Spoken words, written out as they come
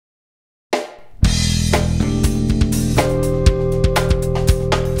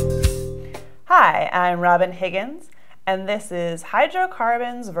Hi, I'm Robin Higgins, and this is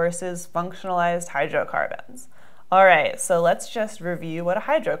hydrocarbons versus functionalized hydrocarbons. All right, so let's just review what a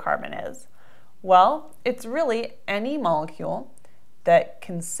hydrocarbon is. Well, it's really any molecule that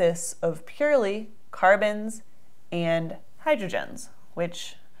consists of purely carbons and hydrogens,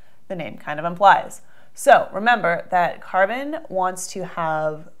 which the name kind of implies. So remember that carbon wants to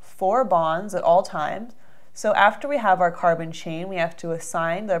have 4 bonds at all times. So after we have our carbon chain, we have to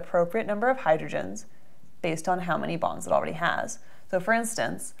assign the appropriate number of hydrogens based on how many bonds it already has. So for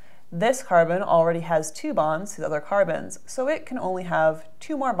instance, this carbon already has 2 bonds to the other carbons, so it can only have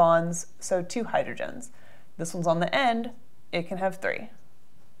 2 more bonds, so 2 hydrogens. This one's on the end, it can have 3.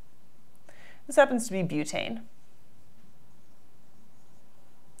 This happens to be butane.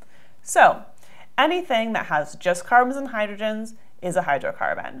 So anything that has just carbons and hydrogens is a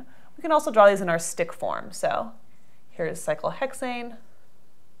hydrocarbon. We can also draw these in our stick form. So here's cyclohexane.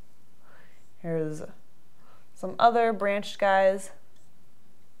 Here's some other branched guys.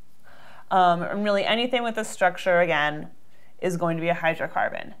 And really anything with this structure, again, is going to be a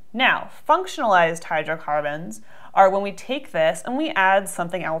hydrocarbon. Now, functionalized hydrocarbons are when we take this and we add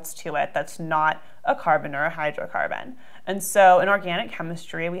something else to it that's not a carbon or a hydrocarbon. And so in organic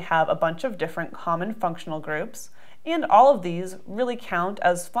chemistry, we have a bunch of different common functional groups, and all of these really count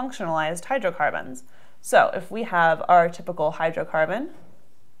as functionalized hydrocarbons. So if we have our typical hydrocarbon,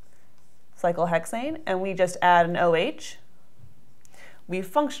 cyclohexane, and we just add an OH, we've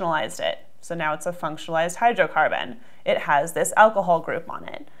functionalized it. So now it's a functionalized hydrocarbon. It has this alcohol group on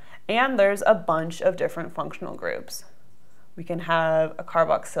it. And there's a bunch of different functional groups. We can have a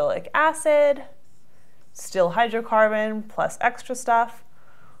carboxylic acid, still hydrocarbon plus extra stuff.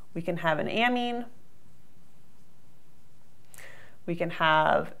 We can have an amine. We can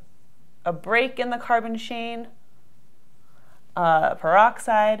have a break in the carbon chain,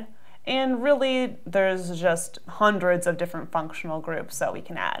 peroxide, and really there's just hundreds of different functional groups that we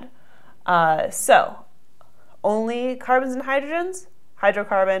can add. So only carbons and hydrogens,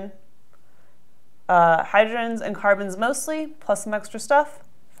 hydrocarbon, hydrogens and carbons mostly, plus some extra stuff,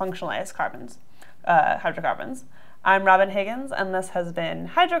 functionalized hydrocarbons. I'm Robin Higgins, and this has been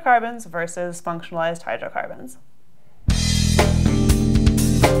Hydrocarbons versus Functionalized Hydrocarbons.